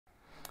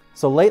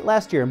So late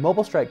last year,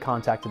 Mobile Strike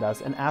contacted us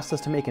and asked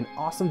us to make an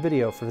awesome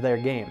video for their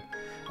game.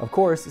 Of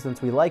course,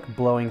 since we like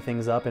blowing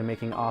things up and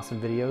making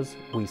awesome videos,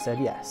 we said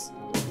yes.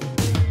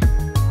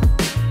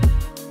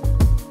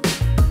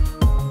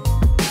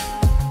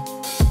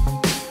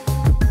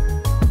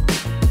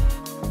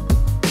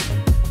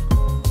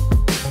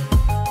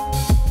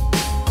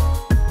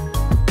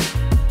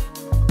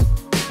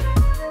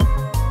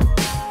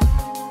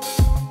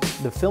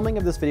 The filming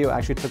of this video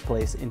actually took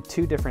place in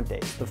 2 different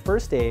days. The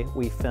first day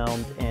we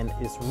filmed in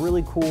this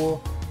really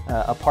cool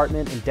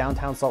apartment in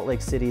downtown Salt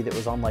Lake City that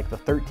was on like the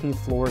 13th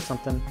floor or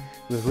something.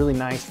 It was really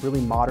nice,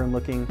 really modern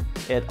looking.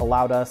 It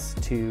allowed us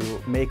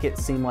to make it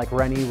seem like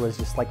Rennie was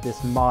just like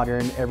this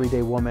modern,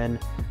 everyday woman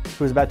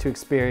who was about to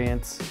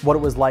experience what it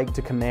was like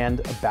to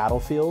command a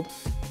battlefield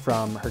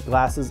from her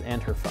glasses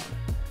and her phone.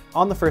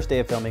 On the first day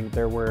of filming,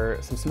 there were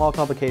some small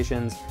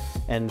complications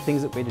and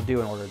things that we had to do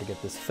in order to get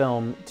this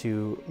film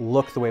to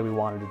look the way we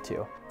wanted it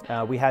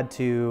to. We had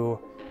to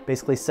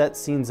basically set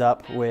scenes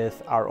up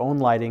with our own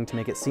lighting to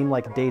make it seem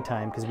like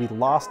daytime because we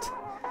lost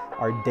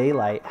our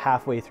daylight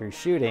halfway through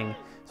shooting.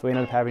 So we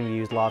ended up having to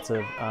use lots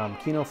of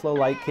Kino Flow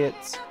light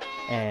kits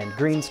and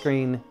green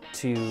screen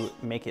to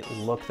make it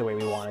look the way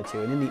we wanted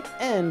to. And in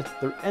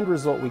the end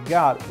result we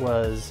got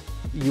was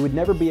you would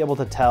never be able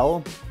to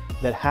tell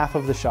that half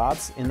of the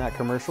shots in that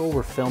commercial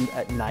were filmed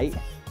at night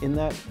in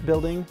that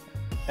building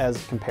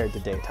as compared to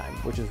daytime,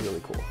 which is really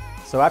cool.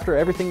 So after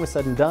everything was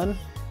said and done,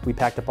 we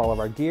packed up all of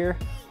our gear,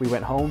 we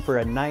went home for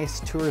a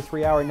nice 2 or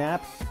 3 hour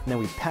nap, and then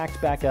we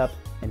packed back up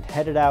and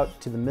headed out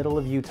to the middle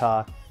of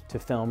Utah to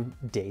film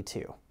day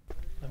 2.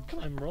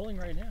 I'm rolling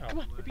right now. Come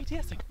on, we're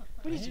BTSing.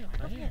 We need you.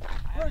 Come here.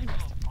 We're already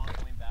rested.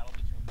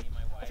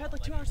 I've had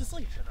like 2 hours of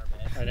sleep.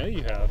 I know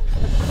you have.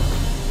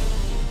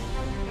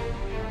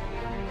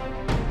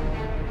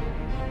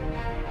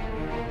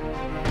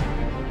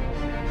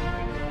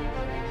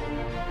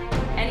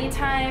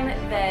 Anytime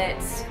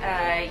that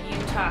you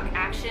talk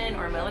action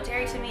or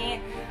military to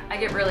me, I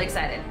get really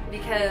excited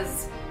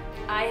because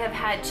I have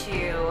had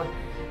to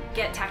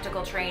get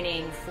tactical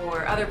training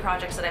for other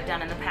projects that I've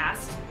done in the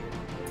past.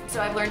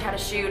 So I've learned how to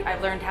shoot,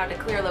 I've learned how to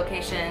clear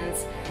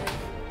locations,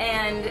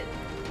 and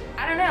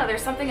I don't know,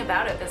 there's something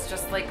about it that's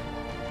just like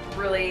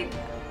really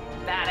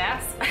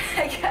badass,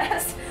 I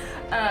guess.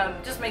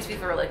 Just makes me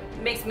feel really,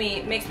 makes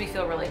me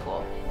feel really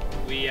cool.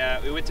 We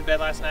went to bed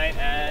last night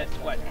at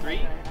what,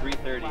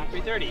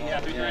 3:30,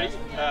 yeah,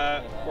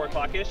 3:30, 4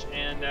 o'clock-ish,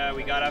 and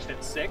we got up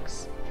at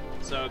 6,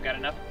 so got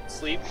enough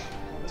sleep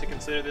to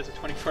consider this a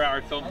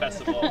 24-hour film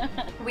festival.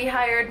 We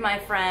hired my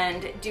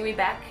friend Dewey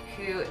Beck,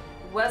 who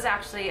was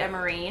actually a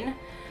Marine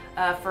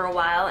for a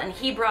while, and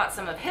he brought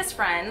some of his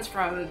friends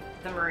from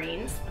the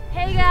Marines.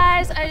 Hey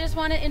guys, I just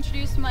want to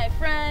introduce my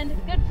friend,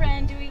 good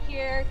friend Dewey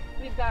here.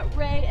 We've got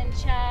Ray and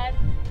Chad.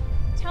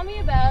 Tell me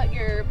about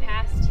your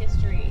past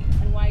history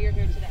and why you're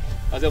here today.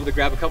 I was able to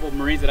grab a couple of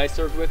Marines that I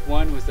served with.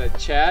 One was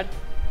Chad.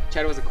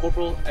 Chad was a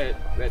corporal at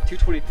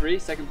 223,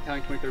 2nd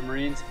Battalion, 23rd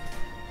Marines.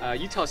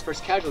 Utah's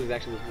first casualties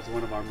actually was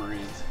one of our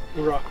Marines.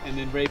 Hoorah. And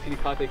then Ray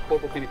Pinicate,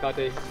 Corporal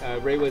Pinicate.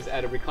 Ray was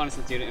at a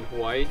reconnaissance unit in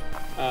Hawaii.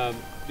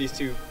 These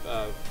 2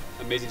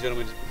 amazing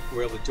gentlemen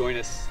were able to join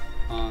us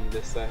on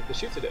this the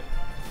shoot today.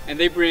 And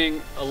they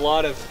bring a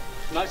lot of,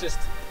 not just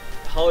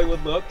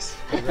Hollywood looks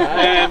and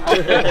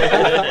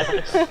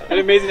an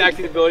amazing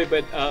acting ability,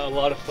 but a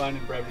lot of fun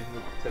and brevity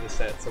to the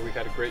set. So we've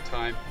had a great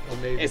time.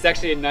 Amazing. It's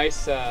actually a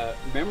nice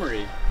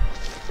memory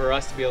for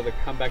us to be able to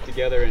come back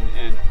together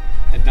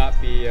and not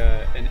be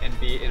and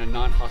be in a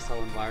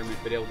non-hostile environment,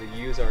 but able to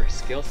use our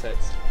skill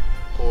sets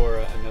for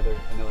another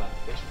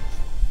application.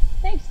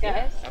 Thanks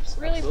guys. Yeah,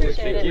 absolutely. Really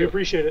appreciate it. We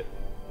appreciate it.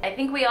 I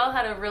think we all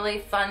had a really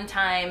fun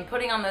time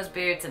putting on those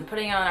boots and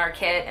putting on our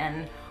kit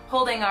and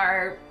holding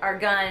our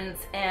guns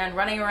and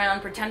running around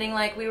pretending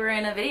like we were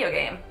in a video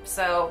game.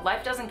 So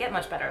life doesn't get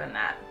much better than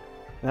that.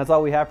 And that's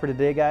all we have for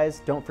today,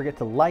 guys. Don't forget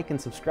to like and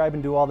subscribe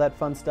and do all that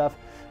fun stuff.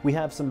 We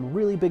have some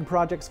really big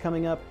projects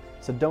coming up,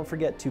 so don't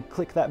forget to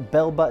click that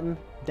bell button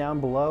down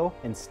below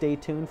and stay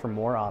tuned for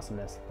more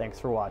awesomeness. Thanks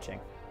for watching.